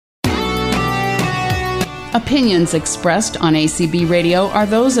Opinions expressed on ACB Radio are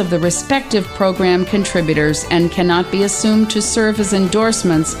those of the respective program contributors and cannot be assumed to serve as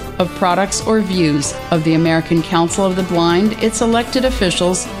endorsements of products or views of the American Council of the Blind, its elected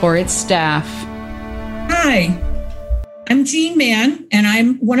officials, or its staff. Hi, I'm Jean Mann, and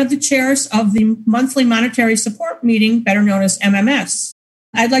I'm one of the chairs of the monthly monetary support meeting, better known as MMS.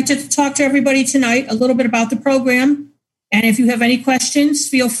 I'd like to talk to everybody tonight a little bit about the program, and if you have any questions,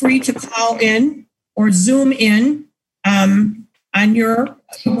 feel free to call in or Zoom in on your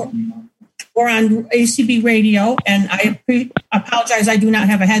or on ACB Radio. And I apologize, I do not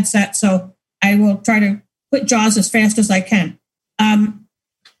have a headset, so I will try to put JAWS as fast as I can.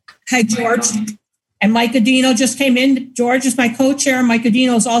 Hi, George. And Mike Adino just came in. George is my co-chair. Mike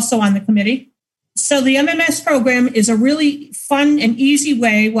Adino is also on the committee. So the MMS program is a really fun and easy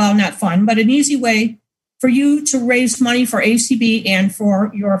way, well, not fun, but an easy way for you to raise money for ACB and for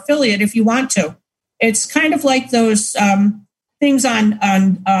your affiliate if you want to. It's kind of like those things on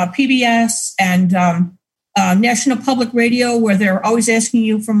PBS and National Public Radio where they're always asking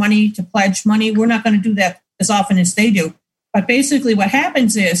you for money to pledge money. We're not going to do that as often as they do. But basically what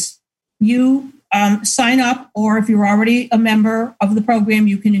happens is you sign up, or if you're already a member of the program,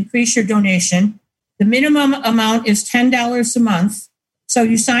 you can increase your donation. The minimum amount is $10 a month. So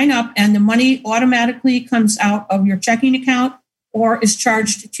you sign up and the money automatically comes out of your checking account or is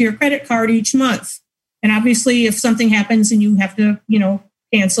charged to your credit card each month. And obviously, if something happens and you have to,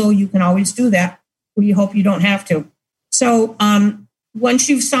 cancel, you can always do that. We hope you don't have to. So once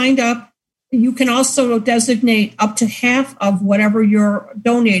you've signed up, you can also designate up to half of whatever you're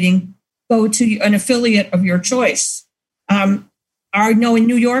donating go to an affiliate of your choice. I know in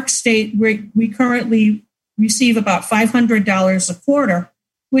New York State, we currently receive about $500 a quarter,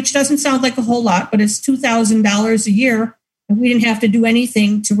 which doesn't sound like a whole lot, but it's $2,000 a year. And we didn't have to do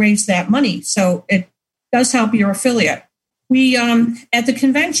anything to raise that money. So it does help your affiliate. We, at the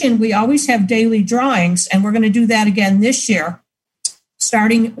convention, we always have daily drawings, and we're going to do that again this year.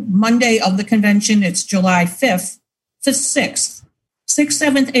 Starting Monday of the convention, it's July 5th to 6th.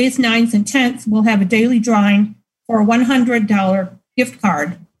 6th, 7th, 8th, 9th, and 10th, we'll have a daily drawing for a $100 gift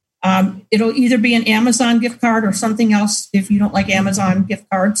card. It'll either be an Amazon gift card or something else if you don't like Amazon gift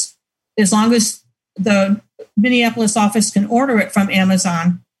cards. As long as the Minneapolis office can order it from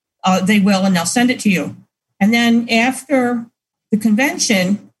Amazon, they will, and they'll send it to you. And then after the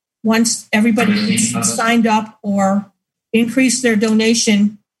convention, once everybody who's signed up or increased their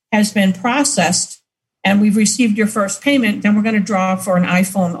donation has been processed and we've received your first payment, then we're going to draw for an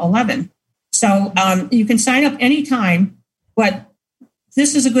iPhone 11. So you can sign up anytime, but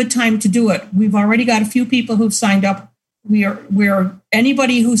this is a good time to do it. We've already got a few people who've signed up. We're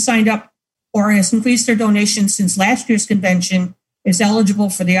anybody who signed up or has increased their donation since last year's convention is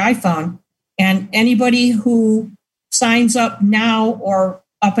eligible for the iPhone. And anybody who signs up now or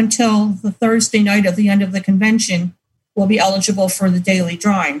up until the Thursday night at the end of the convention will be eligible for the daily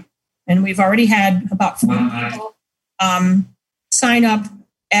drawing. And we've already had about 4 people sign up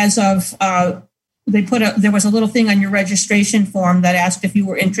as of, there was a little thing on your registration form that asked if you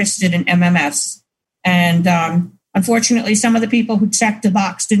were interested in MMS. And unfortunately, some of the people who checked the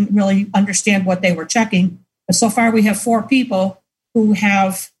box didn't really understand what they were checking. But so far, we have 4 people who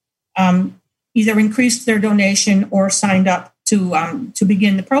have either increased their donation or signed up to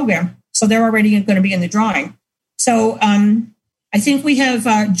begin the program. So they're already going to be in the drawing. So I think we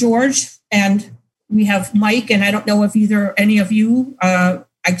have George and we have Mike, and I don't know if any of you, I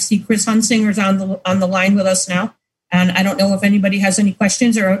see Chris Hunsinger's on the line with us now. And I don't know if anybody has any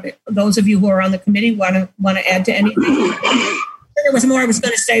questions, or those of you who are on the committee want to add to anything. There was more I was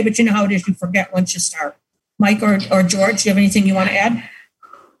going to say, but you know how it is, you forget once you start. Mike or George, do you have anything you want to add?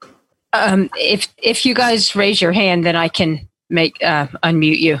 If you guys raise your hand, then I can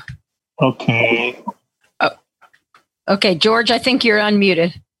unmute you. Okay. Okay, George, I think you're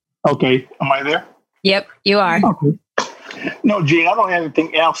unmuted. Okay, am I there? Yep, you are. Okay. No, Gene, I don't have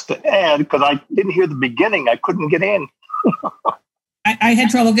anything else to add because I didn't hear the beginning. I couldn't get in. I had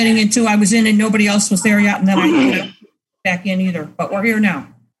trouble getting in too. I was in and nobody else was there yet, and then I couldn't back in either. But we're here now.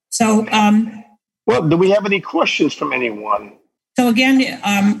 So, well, do we have any questions from anyone? So again,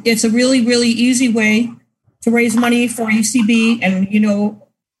 it's a really, really easy way to raise money for ACB, and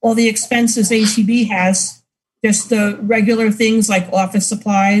all the expenses ACB has, just the regular things like office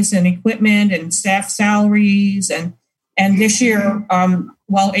supplies and equipment and staff salaries, and this year,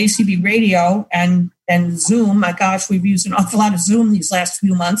 ACB Radio and Zoom, my gosh, we've used an awful lot of Zoom these last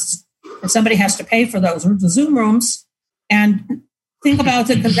few months, and somebody has to pay for those, the Zoom rooms. And think about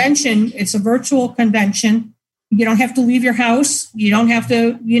the convention. It's a virtual convention. You don't have to leave your house. You don't have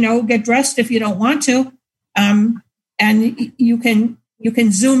to, get dressed if you don't want to. And you can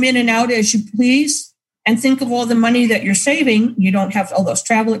zoom in and out as you please, and think of all the money that you're saving. You don't have all those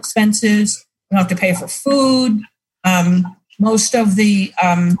travel expenses. You don't have to pay for food. Most of the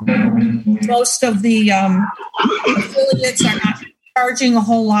affiliates are not charging a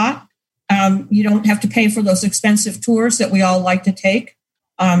whole lot. You don't have to pay for those expensive tours that we all like to take.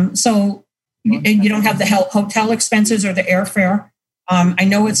 So you don't have the hotel expenses or the airfare. I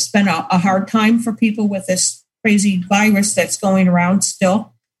know it's been a hard time for people with this crazy virus that's going around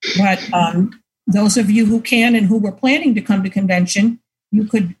still, but those of you who can and who were planning to come to convention, you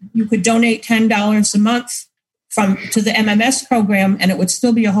could donate $10 a month to the MMS program, and it would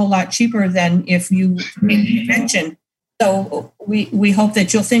still be a whole lot cheaper than if you made the convention. So we hope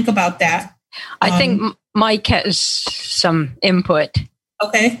that you'll think about that. I think Mike has some input.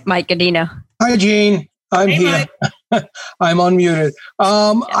 Okay. Mike Adina. Hi, Jean. I'm here. I'm unmuted.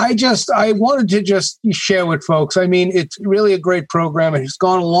 I wanted to just share with folks. I mean, it's really a great program. It's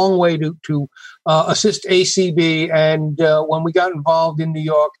gone a long way to assist ACB. And when we got involved in New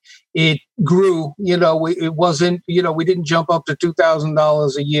York, it grew. It wasn't. We didn't jump up to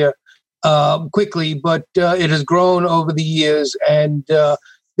 $2,000 a year quickly, but it has grown over the years, and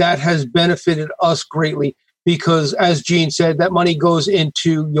that has benefited us greatly. Because, as Jean said, that money goes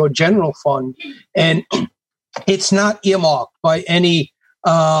into your general fund, and it's not earmarked by any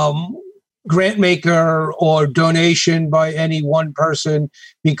grant maker or donation by any one person,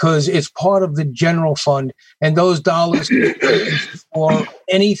 because it's part of the general fund, and those dollars can be used for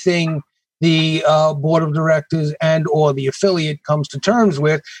anything the board of directors and or the affiliate comes to terms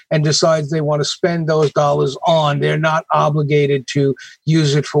with and decides they want to spend those dollars on. They're not obligated to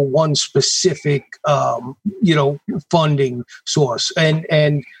use it for one specific, funding source.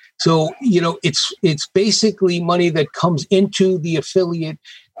 And so, it's basically money that comes into the affiliate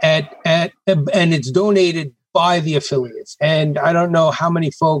and it's donated by the affiliates. And I don't know how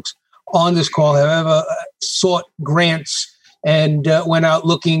many folks on this call have ever sought grants and went out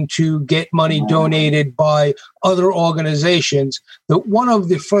looking to get money donated by other organizations. That one of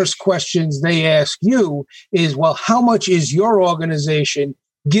the first questions they ask you is, well, how much is your organization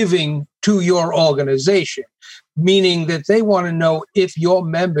giving to your organization? Meaning that they want to know if your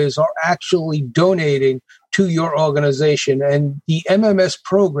members are actually donating to your organization. And the MMS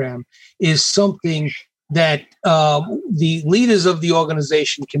program is something that the leaders of the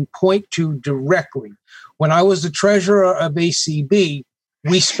organization can point to directly. When I was the treasurer of ACB,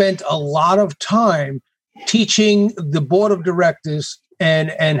 we spent a lot of time teaching the board of directors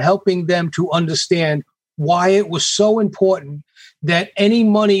and helping them to understand why it was so important that any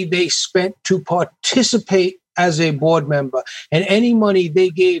money they spent to participate as a board member and any money they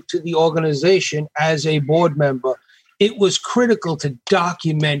gave to the organization as a board member, it was critical to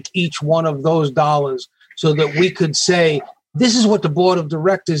document each one of those dollars so that we could say, this is what the board of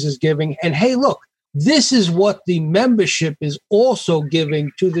directors is giving. And hey, look, this is what the membership is also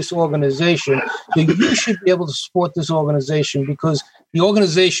giving to this organization. So you should be able to support this organization because the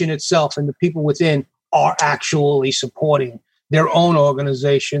organization itself and the people within are actually supporting their own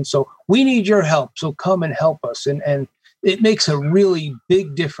organization. So we need your help. So come and help us. And it makes a really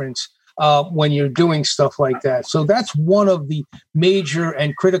big difference when you're doing stuff like that. So that's one of the major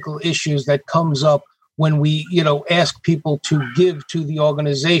and critical issues that comes up when we, ask people to give to the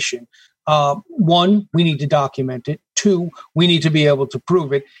organization. One, we need to document it. Two, we need to be able to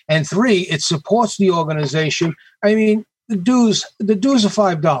prove it. And three, it supports the organization. I mean, the dues are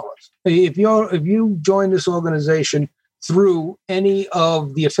 $5. If you join this organization through any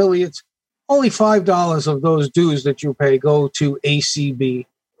of the affiliates, only $5 of those dues that you pay go to ACB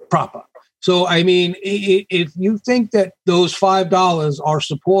proper. So, I mean, if you think that those $5 are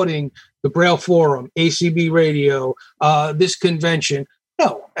supporting the Braille Forum, ACB Radio, this convention,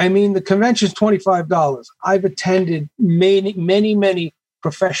 no. I mean, the convention is $25. I've attended many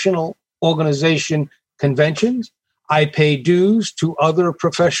professional organization conventions. I pay dues to other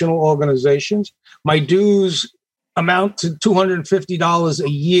professional organizations. My dues amount to $250 a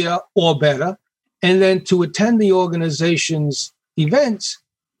year or better. And then to attend the organization's events,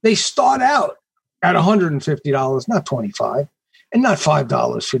 they start out at $150, not $25, and not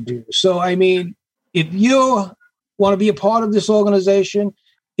 $5 for dues. So, I mean, if you want to be a part of this organization,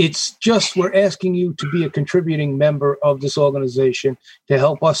 it's just we're asking you to be a contributing member of this organization to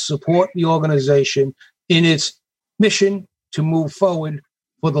help us support the organization in its mission to move forward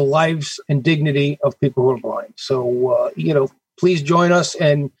for the lives and dignity of people who are blind. So, please join us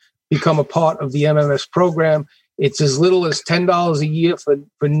and become a part of the MMS program. It's as little as $10 a year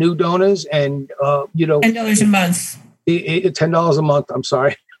for new donors and, $10 a month. $10 a month, I'm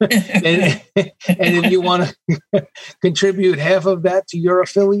sorry. and if you want to contribute half of that to your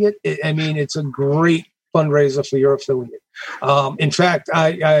affiliate, it's a great fundraiser for your affiliate. In fact,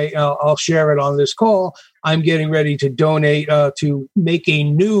 I'll share it on this call. I'm getting ready to donate to make a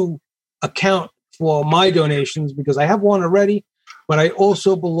new account for my donations because I have one already, but I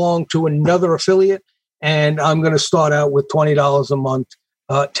also belong to another affiliate, and I'm going to start out with $20 a month,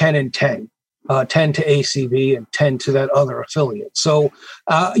 10 and 10. 10 to ACB and 10 to that other affiliate. So,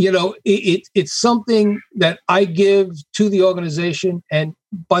 it's something that I give to the organization. And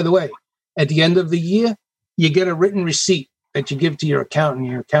by the way, at the end of the year, you get a written receipt that you give to your accountant.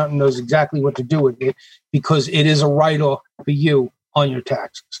 Your accountant knows exactly what to do with it because it is a write-off for you on your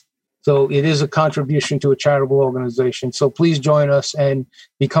taxes. So it is a contribution to a charitable organization. So please join us and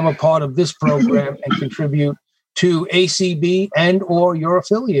become a part of this program and contribute to ACB and or your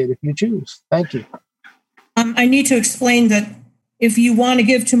affiliate if you choose. Thank you. I need to explain that if you want to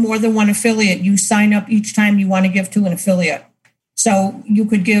give to more than one affiliate, you sign up each time you want to give to an affiliate. So you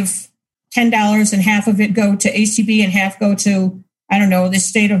could give $10 and half of it go to ACB and half go to, the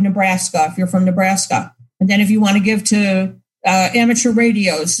state of Nebraska, if you're from Nebraska. And then if you want to give to amateur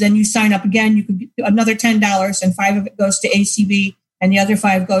radios, then you sign up again. You could do another $10 and 5 of it goes to ACB and the other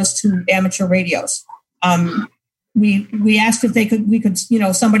 5 goes to amateur radios. We asked if we could,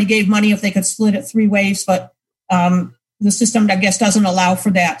 somebody gave money if they could split it 3 ways, but the system, I guess, doesn't allow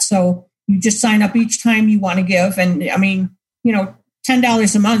for that. So you just sign up each time you want to give. And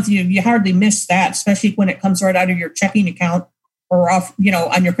 $10 a month, you hardly miss that, especially when it comes right out of your checking account or off,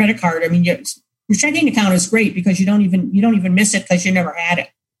 on your credit card. Your checking account is great because you don't even miss it because you never had it.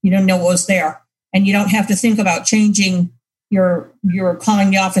 You don't know what was there. And you don't have to think about changing you're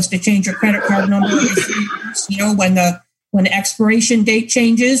calling the office to change your credit card number, when the expiration date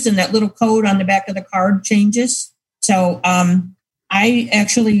changes and that little code on the back of the card changes. So I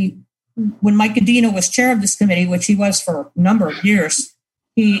actually, when Mike Adino was chair of this committee, which he was for a number of years,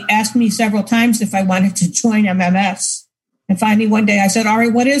 he asked me several times if I wanted to join MMS. And finally one day I said, all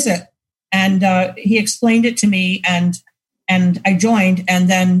right, what is it? And he explained it to me and I joined. And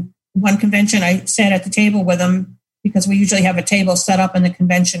then one convention I sat at the table with him, because we usually have a table set up in the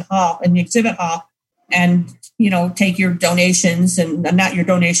convention hall, in the exhibit hall, and, take your donations and not your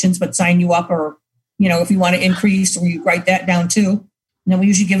donations, but sign you up or, if you want to increase, or you write that down too. And then we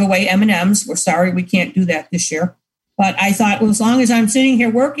usually give away M&Ms. We're sorry we can't do that this year. But I thought, well, as long as I'm sitting here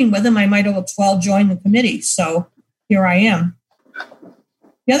working with them, I might as well join the committee. So here I am.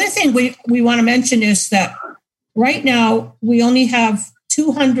 The other thing we want to mention is that right now we only have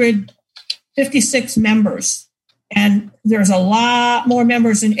 256 members. And there's a lot more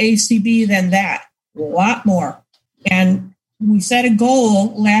members in ACB than that, a lot more. And we set a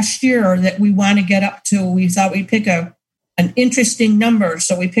goal last year that we want to get up to. We thought we'd pick an interesting number.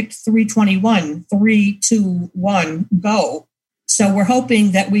 So we picked 321, 3, 2, 1, go. So we're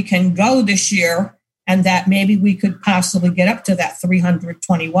hoping that we can go this year and that maybe we could possibly get up to that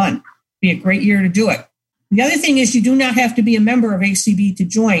 321. Be a great year to do it. The other thing is you do not have to be a member of ACB to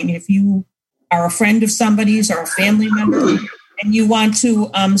join. If you are a friend of somebody's or a family member, and you want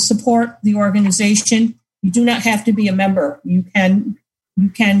to support the organization, you do not have to be a member. You can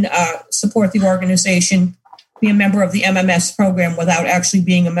support the organization, be a member of the MMS program without actually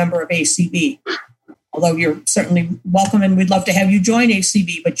being a member of ACB. Although you're certainly welcome, and we'd love to have you join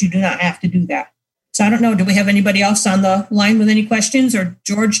ACB, but you do not have to do that. So I don't know. Do we have anybody else on the line with any questions? Or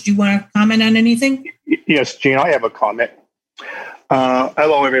George, do you want to comment on anything? Yes, Gene, I have a comment.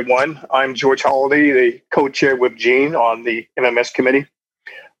 Hello, everyone. I'm George Holliday, the co-chair with Gene on the MMS committee.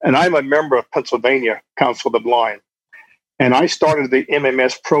 And I'm a member of Pennsylvania Council of the Blind. And I started the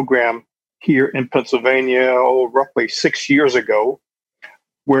MMS program here in Pennsylvania, roughly 6 years ago,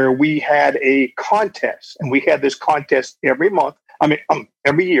 where we had a contest. And we had this contest every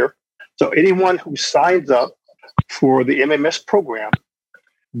year. So anyone who signs up for the MMS program,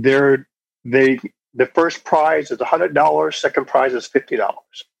 the first prize is $100, second prize is $50.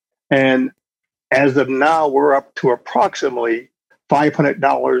 And as of now, we're up to approximately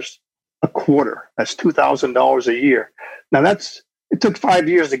 $500 a quarter. That's $2,000 a year. Now it took 5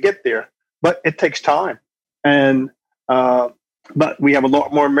 years to get there, but it takes time. And but we have a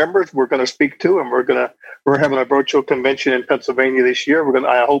lot more members we're going to speak to, and we're having a virtual convention in Pennsylvania this year.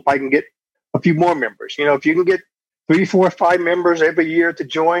 I hope I can get a few more members. If you can get 3, 4, 5 members every year to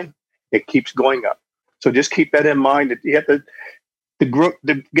join, it keeps going up. So just keep that in mind. That you have to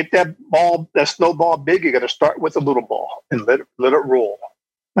get that snowball big. You got to start with a little ball and let it roll.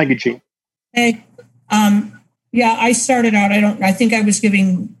 Thank you, Gene. Hey, I started out. I think I was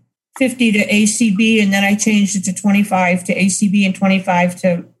giving 50 to ACB, and then I changed it to 25 to ACB and 25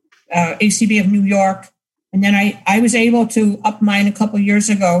 to ACB of New York. And then I was able to up mine a couple years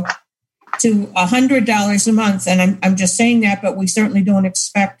ago to $100 a month. And I'm just saying that, but we certainly don't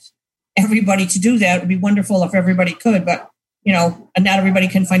expect everybody to do that. It would be wonderful if everybody could, but not everybody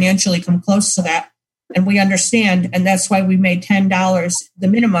can financially come close to that. And we understand. And that's why we made $10 the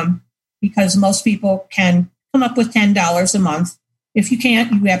minimum, because most people can come up with $10 a month. If you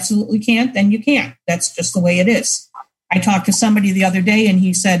can't, you absolutely can't, then you can't. That's just the way it is. I talked to somebody the other day and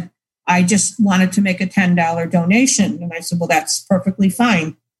he said, I just wanted to make a $10 donation. And I said, well, that's perfectly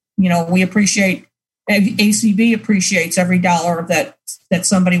fine. We appreciate, ACB appreciates every dollar that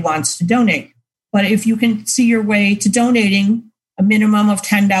somebody wants to donate. But if you can see your way to donating a minimum of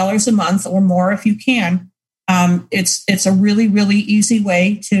 $10 a month or more, if you can, it's a really, really easy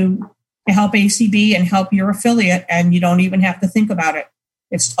way to help ACB and help your affiliate. And you don't even have to think about it.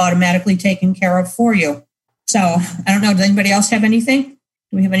 It's automatically taken care of for you. So I don't know. Does anybody else have anything?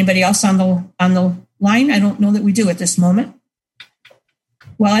 Do we have anybody else on the line? I don't know that we do at this moment.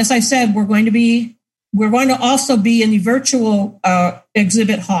 Well, as I said, we're going to also be in the virtual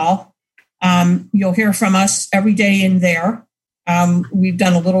exhibit hall. You'll hear from us every day in there. We've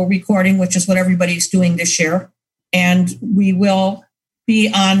done a little recording, which is what everybody's doing this year. And we will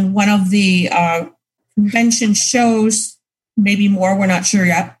be on one of the convention shows, maybe more, we're not sure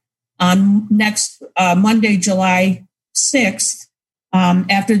yet, on next Monday, July 6th.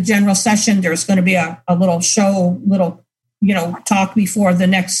 After the general session, there's going to be a little show, talk before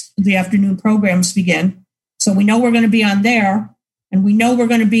the afternoon programs begin. So we know we're going to be on there, and we know we're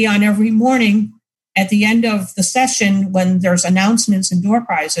going to be on every morning at the end of the session when there's announcements and door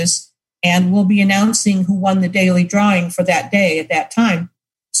prizes, and we'll be announcing who won the daily drawing for that day at that time.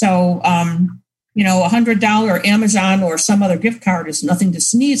 So, $100 Amazon or some other gift card is nothing to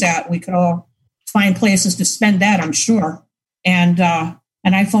sneeze at. We could all find places to spend that, I'm sure. And an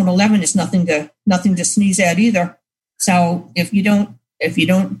iPhone 11 is nothing to sneeze at either. So if you don't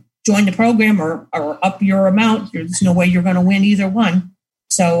join the program or up your amount, there's no way you're going to win either one.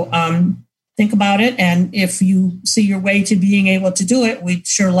 So think about it. And if you see your way to being able to do it, we'd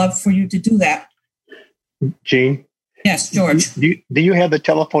sure love for you to do that. Jean? Yes, George. Do you have the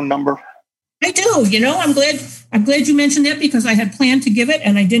telephone number? I do. I'm glad you mentioned that, because I had planned to give it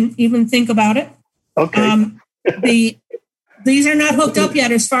and I didn't even think about it. Okay. These are not hooked up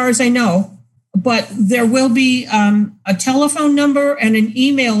yet, as far as I know, but there will be a telephone number and an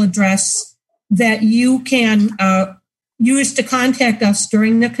email address that you can use to contact us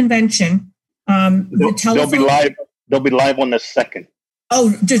during the convention. They'll be live on the 2nd.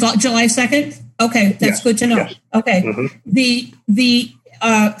 Oh, July 2nd? Okay, that's good to know. Yes. Okay. Mm-hmm.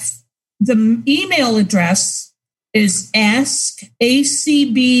 The email address is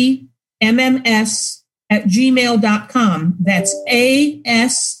askacbmms@gmail.com. That's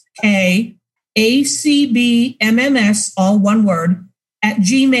askacbmms, all one word,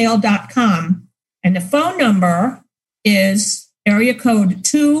 @gmail.com. And the phone number is area code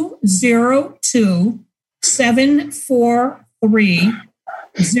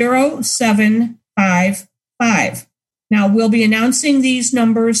 202-743-0755. Now, we'll be announcing these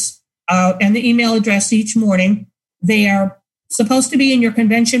numbers and the email address each morning. They are supposed to be in your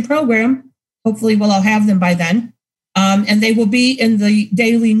convention program. Hopefully, we'll all have them by then. And they will be in the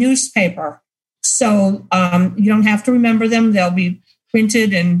daily newspaper. So you don't have to remember them. They'll be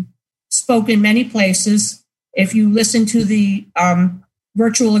printed and spoken many places. If you listen to the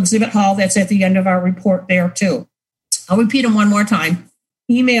virtual exhibit hall, that's at the end of our report there, too. I'll repeat them one more time.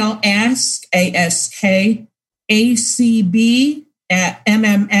 Email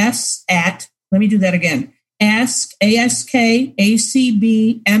askacb@mms let me do that again.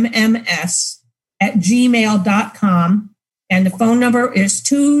 askacbmms@gmail.com. And the phone number is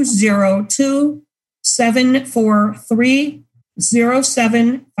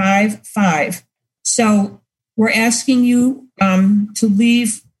 202-743-0755. So we're asking you to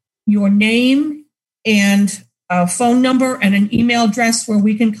leave your name and a phone number and an email address where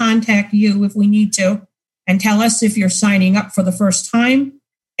we can contact you if we need to, and tell us if you're signing up for the first time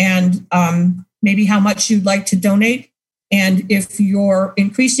and maybe how much you'd like to donate, and if you're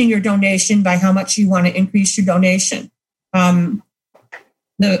increasing your donation, by how much you want to increase your donation. We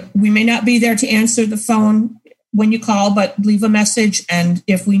may not be there to answer the phone when you call, but leave a message, and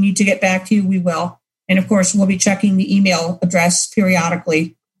if we need to get back to you, we will. And of course, we'll be checking the email address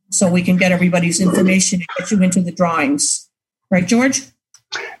periodically so we can get everybody's information and get you into the drawings. Right, George?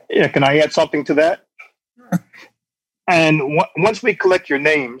 Yeah, can I add something to that? Sure. And once we collect your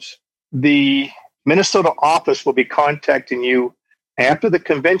names, the Minnesota office will be contacting you after the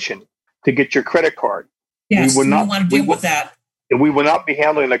convention to get your credit card. Yes, we don't want to deal with that. We will not be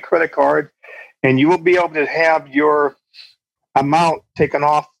handling a credit card, and you will be able to have your amount taken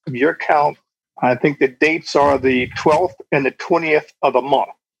off of your account. I think the dates are the 12th and the 20th of the month.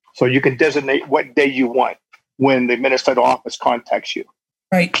 So you can designate what day you want when the administrative office contacts you.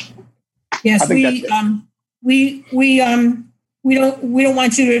 Right. Yes, we don't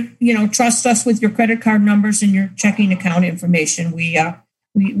want you to, trust us with your credit card numbers and your checking account information. We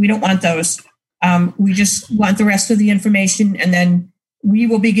don't want those. We just want the rest of the information, and then we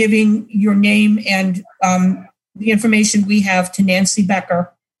will be giving your name and the information we have to Nancy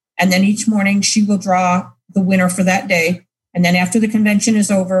Becker. And then each morning she will draw the winner for that day. And then after the convention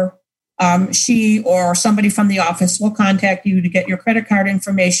is over, she or somebody from the office will contact you to get your credit card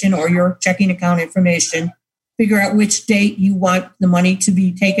information or your checking account information, figure out which date you want the money to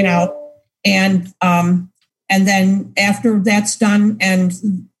be taken out. And then after that's done and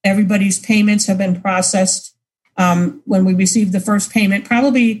everybody's payments have been processed, when we receive the first payment,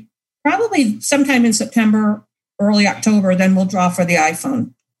 probably sometime in September, early October, then we'll draw for the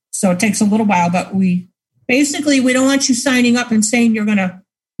iPhone. So it takes a little while, but we don't want you signing up and saying you're gonna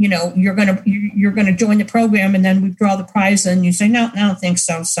join the program, and then we draw the prize and you say, no, I don't think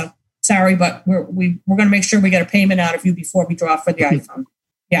so. So sorry, but we're going to make sure we get a payment out of you before we draw for the iPhone.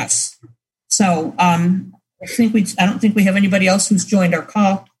 Yes. So I don't think we have anybody else who's joined our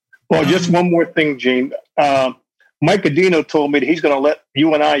call. Well, just one more thing, Gene. Mike Adino told me that he's going to let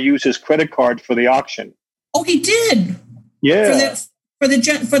you and I use his credit card for the auction. Oh, he did. Yeah. For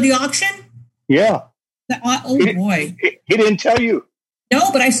the auction. Yeah. Boy. He didn't tell you.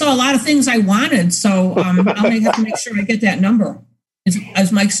 No, but I saw a lot of things I wanted, so I'll have to make sure I get that number.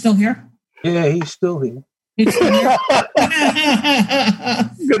 Is Mike still here? Yeah, he's still here. He's still here?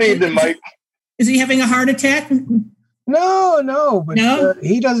 Good evening, Mike. Is he having a heart attack? No, but no?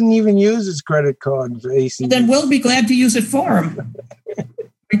 He doesn't even use his credit card for AC. Then we'll be glad to use it for him.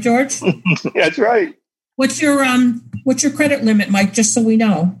 Right, George? That's right. What's your credit limit, Mike, just so we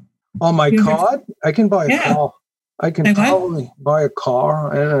know? On my card? I can buy a car. I can probably buy a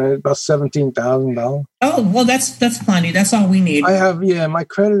car about $17,000. Oh, well, that's plenty. That's all we need. I have, my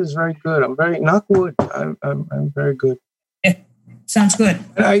credit is very good. I'm very, knock wood, I'm very good. Yeah, sounds good.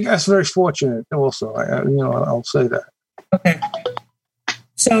 And I guess very fortunate also. I'll say that. Okay.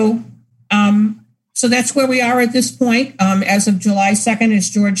 So that's where we are at this point. As of July 2nd,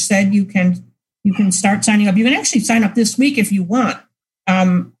 as George said, you can start signing up. You can actually sign up this week if you want.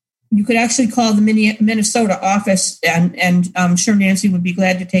 You could actually call the Minnesota office, and I'm sure Nancy would be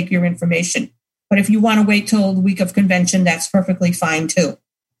glad to take your information. But if you want to wait till the week of convention, that's perfectly fine too.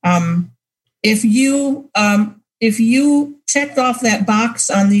 If you checked off that box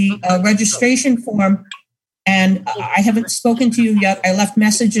on the registration form, and I haven't spoken to you yet, I left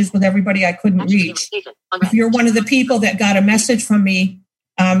messages with everybody I couldn't reach. If you're one of the people that got a message from me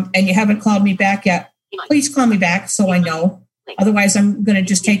and you haven't called me back yet, please call me back so I know. Otherwise, I'm going to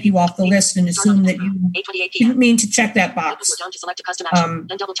just take you off the list and assume that you didn't mean to check that box.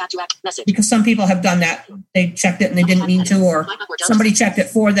 Because some people have done that. They checked it and they didn't mean to, or somebody checked it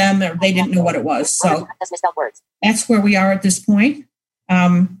for them, or they didn't know what it was. So that's where we are at this point.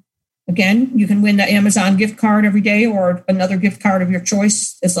 Again, you can win the Amazon gift card every day or another gift card of your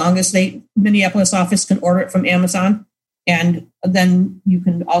choice, as long as the Minneapolis office can order it from Amazon. And then you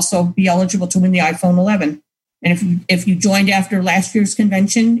can also be eligible to win the iPhone 11. And if you joined after last year's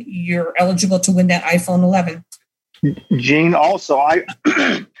convention, you're eligible to win that iPhone 11. Gene, also,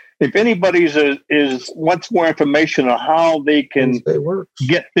 if anybody wants more information on how they can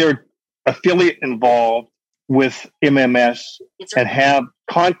get their affiliate involved with MMS and have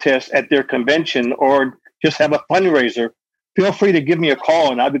contests at their convention or just have a fundraiser, feel free to give me a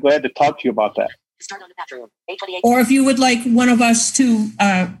call and I'll be glad to talk to you about that. Or if you would like one of us to,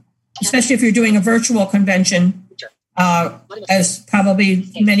 especially if you're doing a virtual convention, as probably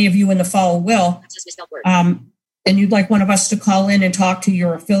many of you in the fall will, and you'd like one of us to call in and talk to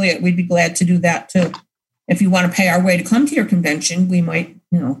your affiliate, we'd be glad to do that too. If you want to pay our way to come to your convention, we might,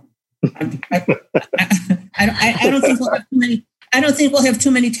 I don't think we'll have too many. I don't think we'll have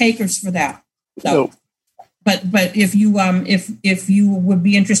too many takers for that. So, no. But if you if you would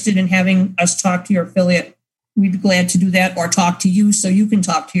be interested in having us talk to your affiliate, we'd be glad to do that, or talk to you so you can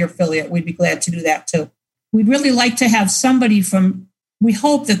talk to your affiliate. We'd be glad to do that too. We'd really like to have somebody we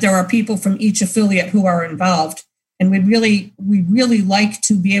hope that there are people from each affiliate who are involved. And we'd really like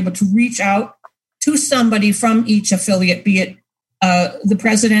to be able to reach out to somebody from each affiliate, be it the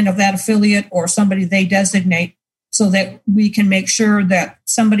president of that affiliate or somebody they designate, so that we can make sure that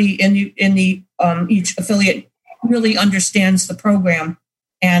somebody in the each affiliate really understands the program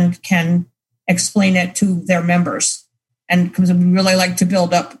and can explain it to their members. And because we really like to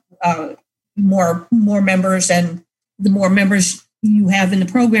build up more members, and the more members you have in the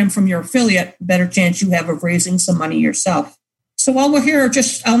program from your affiliate, the better chance you have of raising some money yourself. So while we're here,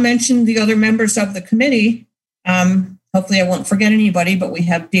 I'll mention the other members of the committee. Hopefully I won't forget anybody, but we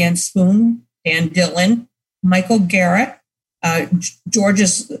have Dan Spoon, Dan Dillon, Michael Garrett. George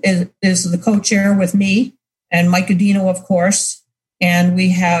is the co-chair with me, and Mike Adino, of course. And we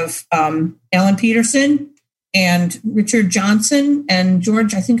have Ellen Peterson and Richard Johnson and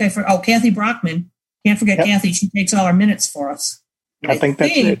George. Kathy Brockman. Can't forget Kathy. She takes all our minutes for us. I think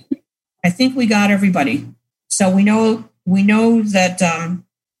that's it. I think we got everybody. So we know that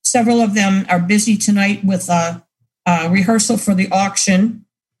several of them are busy tonight with rehearsal for the auction,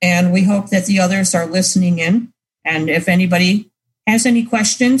 and we hope that the others are listening in. And if anybody has any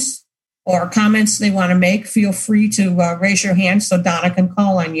questions or comments they want to make, feel free to raise your hand so Donna can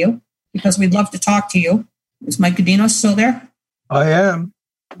call on you, because we'd love to talk to you. Is Mike Cadino still there? I am.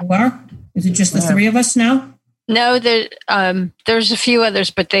 You are? Is it just the three of us now? No, there's a few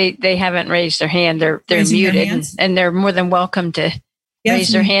others, but they haven't raised their hand. They're muted, and they're more than welcome to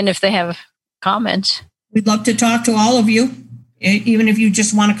raise their hand if they have comments. We'd love to talk to all of you, even if you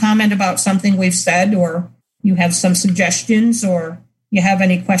just want to comment about something we've said, or you have some suggestions, or you have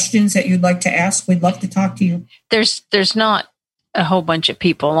any questions that you'd like to ask. We'd love to talk to you. There's not a whole bunch of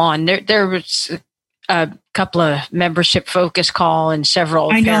people on. There was a couple of membership focus call and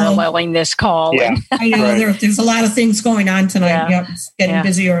several paralleling this call. Yeah. I know right. There's a lot of things going on tonight. Yeah. It's getting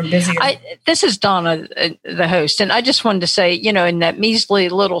busier and busier. This is Donna, the host, and I just wanted to say, in that measly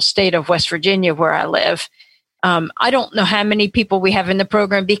little state of West Virginia where I live, I don't know how many people we have in the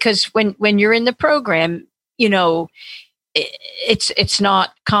program, because when you're in the program, it's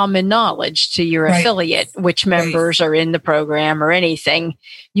not common knowledge to your affiliate which members are in the program or anything.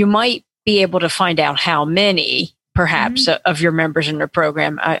 You might be able to find out how many, perhaps, of your members in the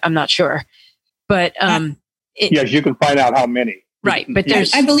program. I'm not sure, but yes, you can find out how many. Right, but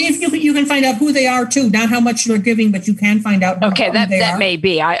there's. I believe you can find out who they are too. Not how much they're giving, but you can find out. Okay, that may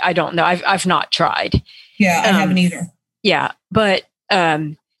be. I don't know. I've not tried. Yeah, I haven't either. Yeah, but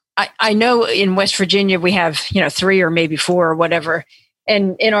I know in West Virginia we have 3 or maybe 4 or whatever,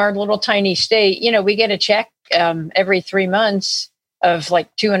 and in our little tiny state, we get a check every 3 months of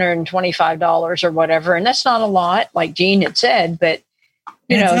like $225 or whatever. And that's not a lot, like Jean had said, but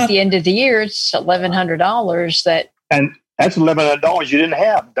at the end of the year, it's $1,100 that. And that's $1,100 you didn't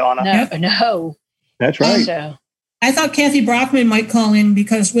have, Donna. No. That's right. So, I thought Kathy Brockman might call in,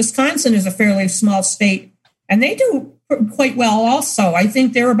 because Wisconsin is a fairly small state and they do quite well also. I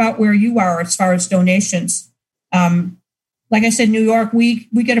think they're about where you are as far as donations. Like I said, New York, we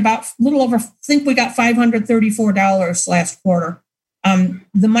get about a little over, I think we got $534 last quarter.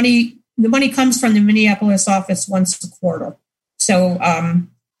 The money comes from the Minneapolis office once a quarter. So,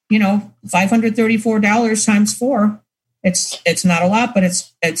 $534 times 4, it's not a lot, but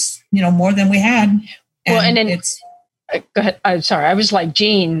it's more than we had. And go ahead. I'm sorry. I was like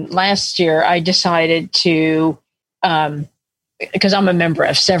Jean last year. I decided to, because I'm a member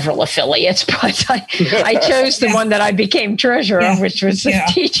of several affiliates, but I chose the one that I became treasurer of, which was the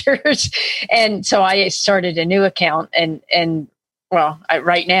teachers. And so I started a new account, and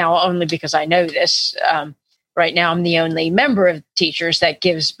right now, only because I know this, right now I'm the only member of teachers that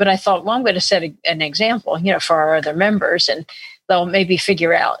gives, but I thought, I'm going to set an example, for our other members, and they'll maybe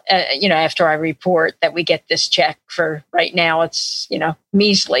figure out, after I report that we get this check for right now, it's,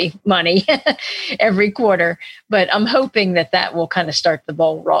 measly money every quarter, but I'm hoping that will kind of start the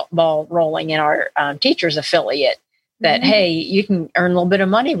ball rolling in our teachers affiliate, that, hey, you can earn a little bit of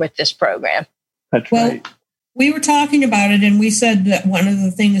money with this program. That's right. We were talking about it, and we said that one of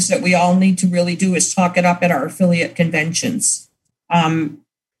the things that we all need to really do is talk it up at our affiliate conventions.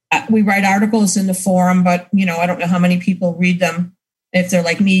 We write articles in the forum, but, I don't know how many people read them. If they're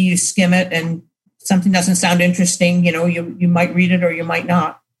like me, you skim it, and something doesn't sound interesting, you might read it or you might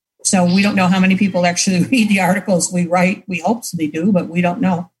not. So we don't know how many people actually read the articles we write. We hope they do, but we don't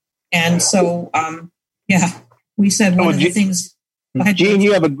know. And so, we said one of the things. Jean,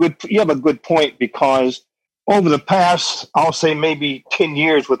 you have a good point, because over the past, I'll say maybe 10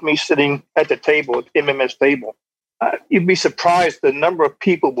 years, with me sitting at the table, at the MMS table, you'd be surprised the number of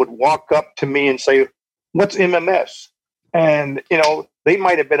people would walk up to me and say, "What's MMS?" And, they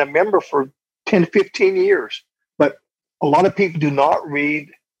might have been a member for 10, 15 years, but a lot of people do not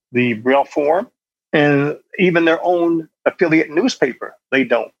read the Braille Forum, and even their own affiliate newspaper, they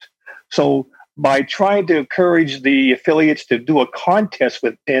don't. So by trying to encourage the affiliates to do a contest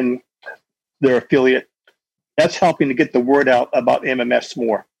within their affiliate, that's helping to get the word out about MMS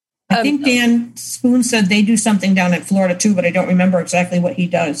more. I think Dan Spoon said they do something down in Florida too, but I don't remember exactly what he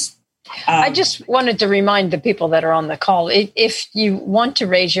does. I just wanted to remind the people that are on the call, if you want to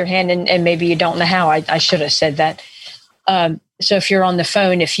raise your hand, and maybe you don't know how, I should have said that. So if you're on the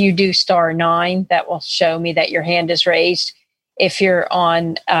phone, if you do *9, that will show me that your hand is raised. If you're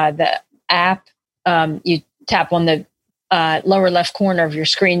on the app, you tap on the lower left corner of your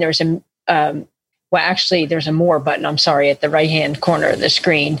screen. There's there's a more button, at the right-hand corner of the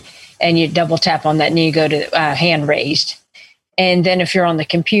screen. And you double tap on that and you go to hand raised. And then if you're on the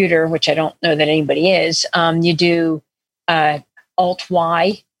computer, which I don't know that anybody is, you do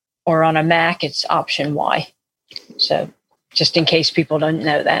Alt-Y, or on a Mac, it's Option Y. So just in case people don't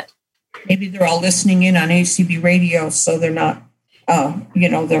know that. Maybe they're all listening in on ACB radio, so they're not,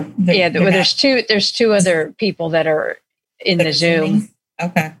 there's two other people that are in the Zoom.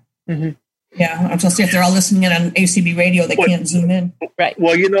 Okay. Mm-hmm. Yeah, I'm supposed to say if they're all listening in on ACB radio, they can't zoom in. Right.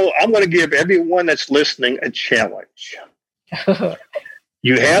 Well, I'm going to give everyone that's listening a challenge.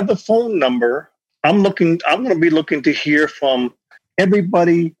 You have the phone number. I'm going to be looking to hear from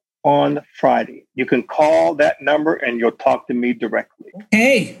everybody on Friday. You can call that number and you'll talk to me directly.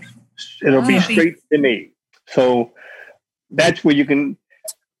 Okay. It'll be straight to me. So that's where you can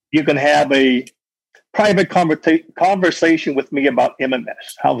have a private conversation with me about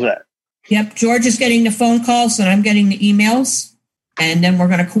MMS. How's that? Yep. George is getting the phone calls and I'm getting the emails. And then we're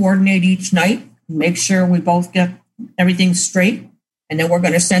going to coordinate each night, make sure we both get everything straight. And then we're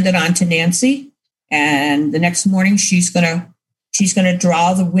going to send it on to Nancy. And the next morning she's going to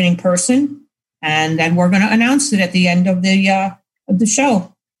draw the winning person. And then we're going to announce it at the end of the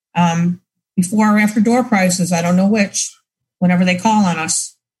show. Before or after door prizes, I don't know which, whenever they call on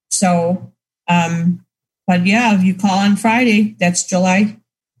us. So, but yeah, if you call on Friday, that's July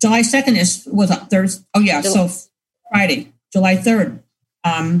 2nd was Thursday. Oh yeah. So Friday, July 3rd.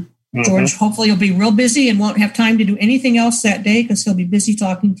 George, hopefully you'll be real busy and won't have time to do anything else that day because he'll be busy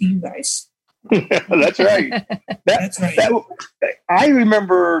talking to you guys. That's right. That's right. I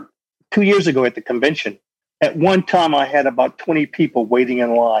remember 2 years ago at the convention, at one time I had about 20 people waiting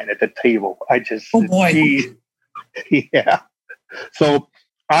in line at the table. Oh boy. Yeah. So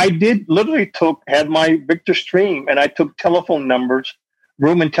I had my Victor Stream and I took telephone numbers,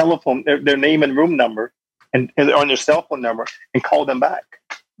 room and telephone, their name and room number and on their cell phone number and called them back.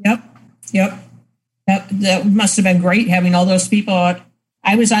 Yep. That must have been great having all those people.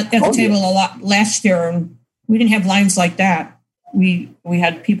 I was at the table a lot last year, and we didn't have lines like that. We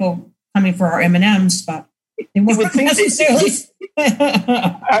had people coming for our M&Ms, but they weren't necessarily.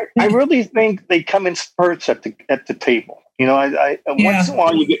 I really think they come in spurts at the table. Once in a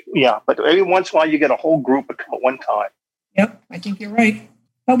while you get but every once in a while you get a whole group that come at one time. Yep, I think you're right.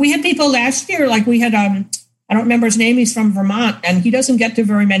 But we had people last year, like we had. I don't remember his name. He's from Vermont, and he doesn't get to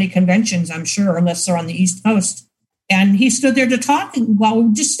very many conventions, I'm sure, unless they're on the East Coast. And he stood there to talk while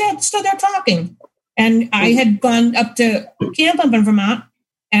we just stood there talking. And I had gone up to camp up in Vermont,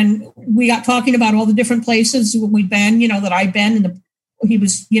 and we got talking about all the different places we'd been, that I'd been. And he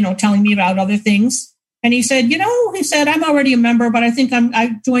was, telling me about other things. And he said, I'm already a member, but I think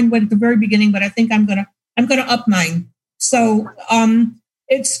I joined at the very beginning, but I think I'm gonna up mine. So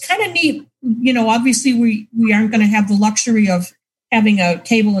it's kind of neat. Obviously we aren't going to have the luxury of having a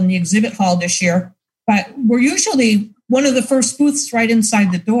table in the exhibit hall this year, but we're usually one of the first booths right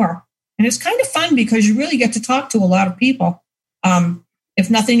inside the door. And it's kind of fun because you really get to talk to a lot of people. If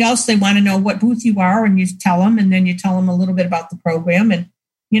nothing else, they want to know what booth you are and you tell them, and then you tell them a little bit about the program. And,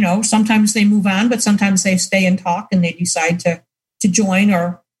 sometimes they move on, but sometimes they stay and talk and they decide to join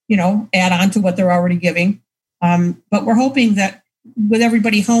or, add on to what they're already giving. But we're hoping that with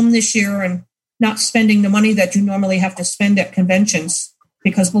everybody home this year and not spending the money that you normally have to spend at conventions,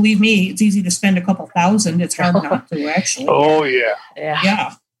 because believe me, it's easy to spend a couple $1,000. It's hard not to, actually. Oh, yeah.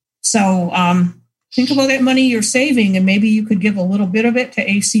 Yeah. So think about that money you're saving, and maybe you could give a little bit of it to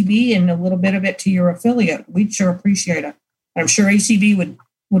ACB and a little bit of it to your affiliate. We'd sure appreciate it. I'm sure ACB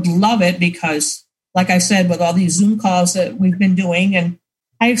would love it because, like I said, with all these Zoom calls that we've been doing, and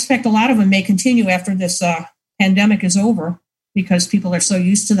I expect a lot of them may continue after this pandemic is over, because people are so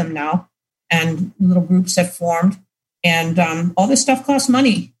used to them now and little groups have formed, and all this stuff costs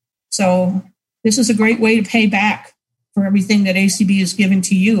money. So this is a great way to pay back for everything that ACB has given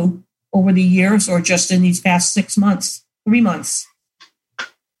to you over the years or just in these past 3 months.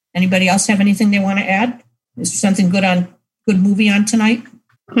 Anybody else have anything they want to add? Is there something good movie on tonight?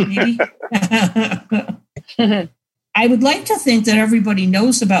 Maybe. I would like to think that everybody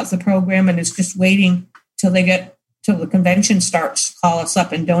knows about the program and is just waiting till the convention starts to call us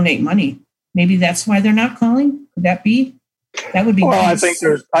up and donate money. maybe that's why they're not calling. Could that be? That would be. Well, nice.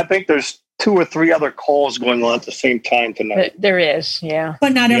 I think there's 2 or 3 other calls going on at the same time tonight. There is, yeah.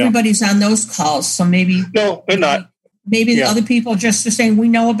 But not everybody's on those calls, so maybe. No, they're not. Maybe the other people just are saying, we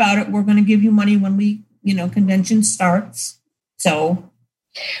know about it. We're going to give you money when convention starts. So.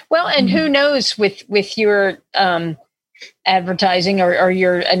 Well, and who knows with your advertising or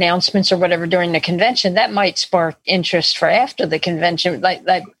your announcements or whatever during the convention, that might spark interest for after the convention. Like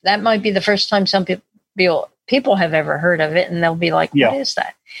that might be the first time some people have ever heard of it, and they'll be like, what is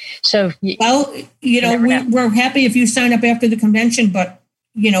that? So, we're happy if you sign up after the convention, but,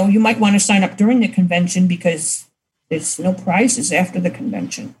 you might want to sign up during the convention because there's no prizes after the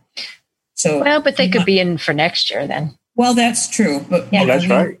convention. So, well, but they could be in for next year then. Well, that's true. But that's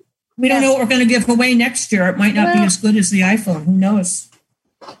right. We don't know what we're going to give away next year. It might not be as good as the iPhone. Who knows?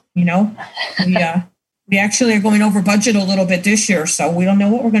 We actually are going over budget a little bit this year, so we don't know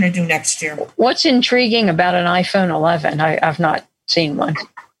what we're going to do next year. What's intriguing about an iPhone 11? I've not seen one.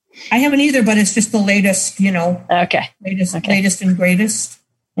 I haven't either, but it's just the latest, Okay. Latest and greatest.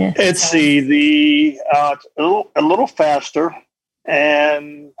 Yeah. It's a little faster,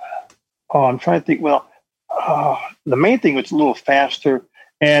 and I'm trying to think. Well, the main thing was a little faster,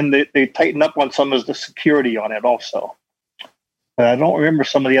 and they tightened up on some of the security on it also. But I don't remember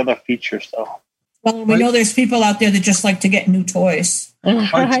some of the other features though. Well, we know there's people out there that just like to get new toys. I'm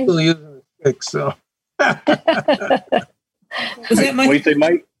still using a 6, so. Was that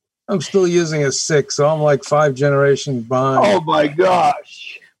Mike? I'm still using a 6, so I'm like 5 generations behind. Oh my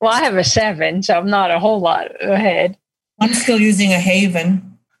gosh! Well, I have a 7, so I'm not a whole lot ahead. I'm still using a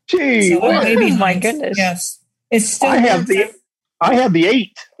Haven. Gee, so maybe my goodness! Yes, it's still. I have the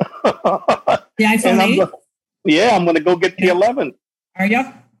 8. The iPhone 8. I'm going to go get the 11. Are you?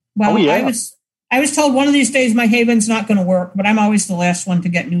 Well, I was told one of these days my Haven's not going to work, but I'm always the last one to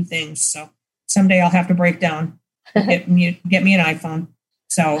get new things. So someday I'll have to break down, get me an iPhone.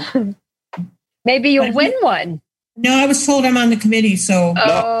 So maybe you'll win one. No, I was told I'm on the committee. So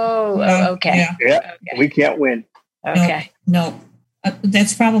okay. Yeah, okay. We can't win. Okay. No,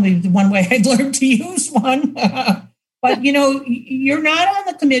 that's probably the one way I'd learn to use one. But, you're not on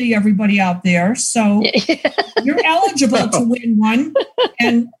the committee, everybody out there. So you're eligible to win one.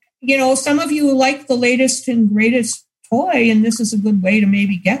 And, some of you like the latest and greatest toy, and this is a good way to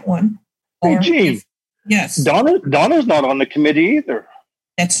maybe get one. Hey, Gene. Yes. Donna's not on the committee either.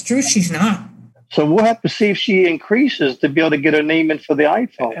 That's true. She's not. So we'll have to see if she increases to be able to get her name in for the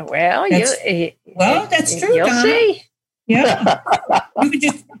iPhone. Well, that's true, You'll Donna. see. Yeah. You could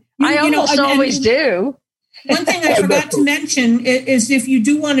just... I almost always do. One thing I forgot to mention is if you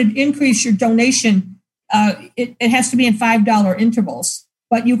do want to increase your donation, it has to be in $5 intervals,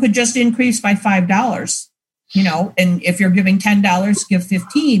 but you could just increase by $5, and if you're giving $10, give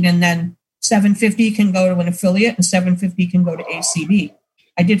 $15, and then $7.50 can go to an affiliate and $7.50 can go to ACB.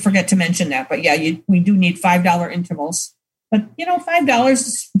 I did forget to mention that, but we do need $5 intervals. But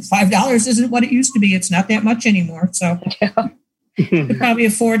 $5 isn't what it used to be. It's not that much anymore. So you could probably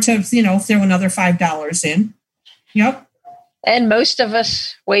afford to, throw another $5 in. Yep. And most of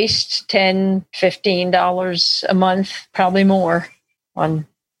us waste $10, $15 a month, probably more, on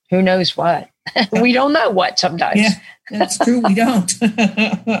who knows what. We don't know what sometimes. Yeah, that's true. We don't.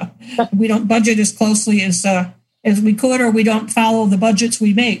 We don't budget as closely as we could, or we don't follow the budgets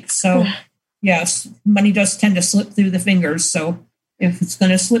we make. So, yes, money does tend to slip through the fingers. So if it's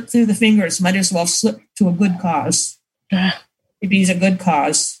going to slip through the fingers, might as well slip to a good cause. It be a good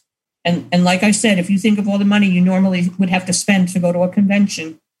cause. And like I said, if you think of all the money you normally would have to spend to go to a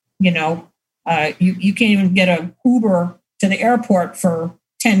convention, you can't even get an Uber to the airport for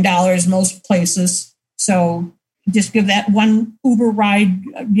 $10 most places. So just give that one Uber ride,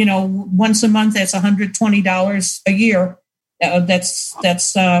 once a month. That's $120 a year. That's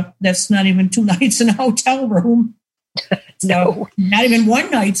not even 2 nights in a hotel room. No, not even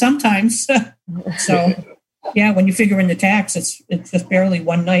one night sometimes. So, yeah, when you figure in the tax, it's just barely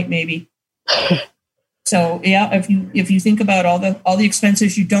one night maybe. So, yeah, if you think about all the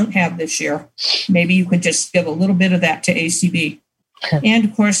expenses you don't have this year, maybe you could just give a little bit of that to ACB. And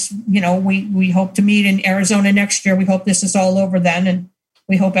of course, we hope to meet in Arizona next year. We hope this is all over then, and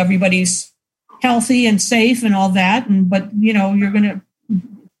we hope everybody's healthy and safe and all that. But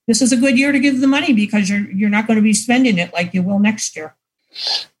this is a good year to give the money because you're not going to be spending it like you will next year.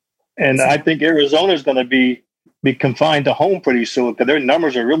 And I think Arizona is going to be confined to home pretty soon because their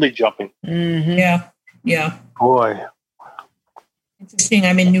numbers are really jumping. Mm-hmm. Yeah. Boy. Interesting.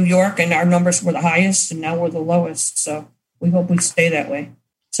 I'm in New York and our numbers were the highest and now we're the lowest. So we hope we stay that way.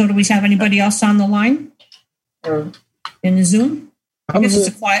 So do we have anybody else on the line or in the Zoom? I guess it's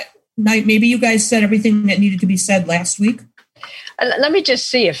a night. Maybe you guys said everything that needed to be said last week. Let me just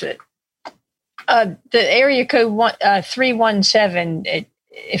see if the area code 317.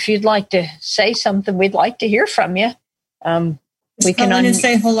 If you'd like to say something, we'd like to hear from you. We can and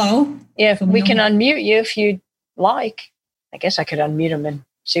say hello. Yeah, so we can unmute you if you'd like. I guess I could unmute him and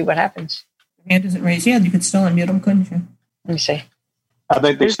see what happens. Your hand isn't raised. Yeah, you could still unmute him, couldn't you? Let me see. I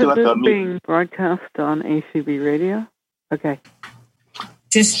think they still have to unmute. Being broadcast on ACB Radio. Okay.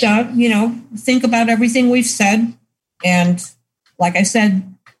 Just think about everything we've said, and like I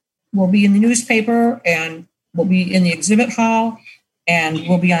said, we'll be in the newspaper, and we'll be in the exhibit hall, and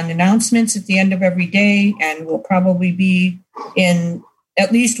we'll be on announcements at the end of every day, and we'll probably be in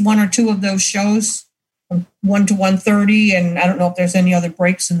at least one or two of those shows, from 1 to 1:30, and I don't know if there's any other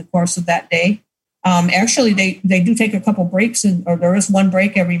breaks in the course of that day. Actually, they do take a couple breaks, or there is one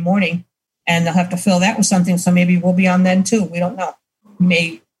break every morning, and they'll have to fill that with something, so maybe we'll be on then too. We don't know. You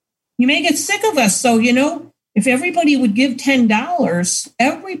may get sick of us, so, if everybody would give $10,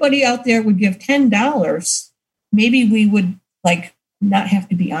 everybody out there would give $10, maybe we would, not have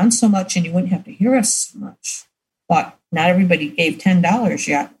to be on so much, and you wouldn't have to hear us so much. But not everybody gave $10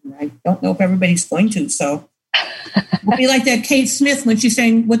 yet. I don't know if everybody's going to. So we'll be like that Kate Smith when she's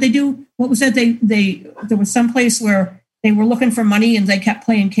saying what they do. What was that? There was some place where they were looking for money, and they kept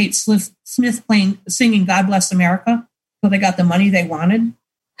playing Kate Smith singing "God Bless America," so they got the money they wanted.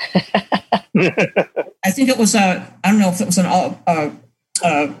 I think it was I don't know if it was a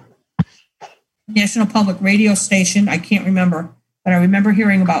National Public Radio station. I can't remember. But I remember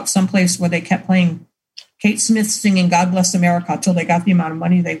hearing about some place where they kept playing Kate Smith singing "God Bless America" until they got the amount of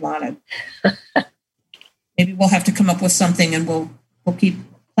money they wanted. Maybe we'll have to come up with something, and we'll keep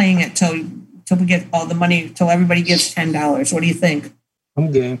playing it till we get all the money, till everybody gives $10. What do you think?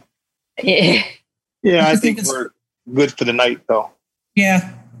 I'm game. Yeah, I think we're good for the night, though.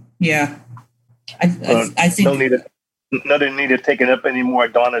 Yeah. I think nothing needed taking up any more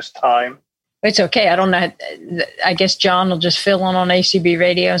of Donna's time. It's okay. I don't know. I guess John will just fill in on ACB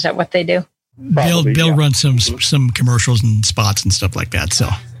Radio. Is that what they do? Probably, They'll run some commercials and spots and stuff like that. So,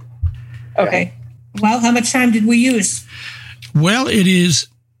 okay. Well, how much time did we use? Well, it is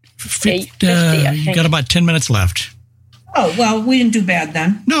 50, you got about 10 minutes left. Oh, well, we didn't do bad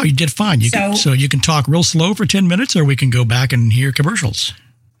then. No, you did fine. So you can talk real slow for 10 minutes, or we can go back and hear commercials.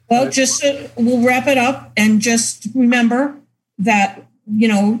 Well, just we'll wrap it up, and just remember that,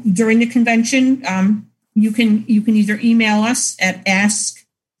 during the convention, you can either email us at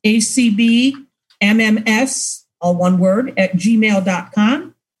askacbmms, all one word, at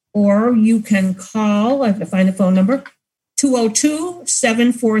gmail.com, or you can call, I have to find the phone number,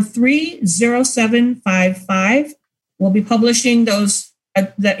 202-743-0755. We'll be publishing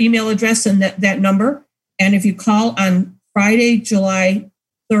that email address and that number. And if you call on Friday, July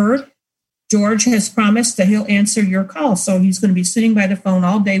 3rd, George has promised that he'll answer your call. So he's going to be sitting by the phone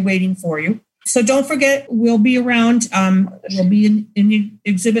all day waiting for you. So don't forget, we'll be around. We'll be in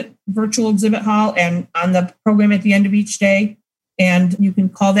the virtual exhibit hall, and on the program at the end of each day. And you can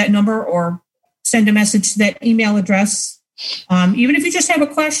call that number or send a message to that email address. Even if you just have a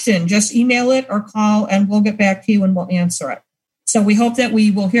question, just email it or call, and we'll get back to you and we'll answer it. So we hope that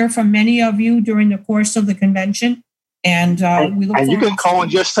we will hear from many of you during the course of the convention. And we look. And you can call and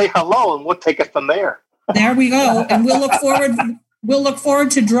just say hello, and we'll take it from there. There we go. And we'll look forward. We'll look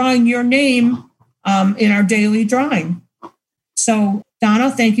forward to drawing your name in our daily drawing. So, Donna,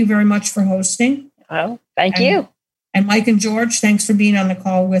 thank you very much for hosting. Oh, thank you. And Mike and George, thanks for being on the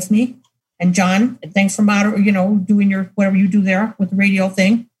call with me. And John, thanks for doing your whatever you do there with the radio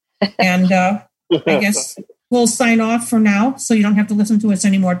thing. And I guess we'll sign off for now, so you don't have to listen to us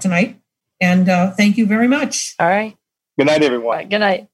anymore tonight. And thank you very much. All right. Good night, everyone. Good night.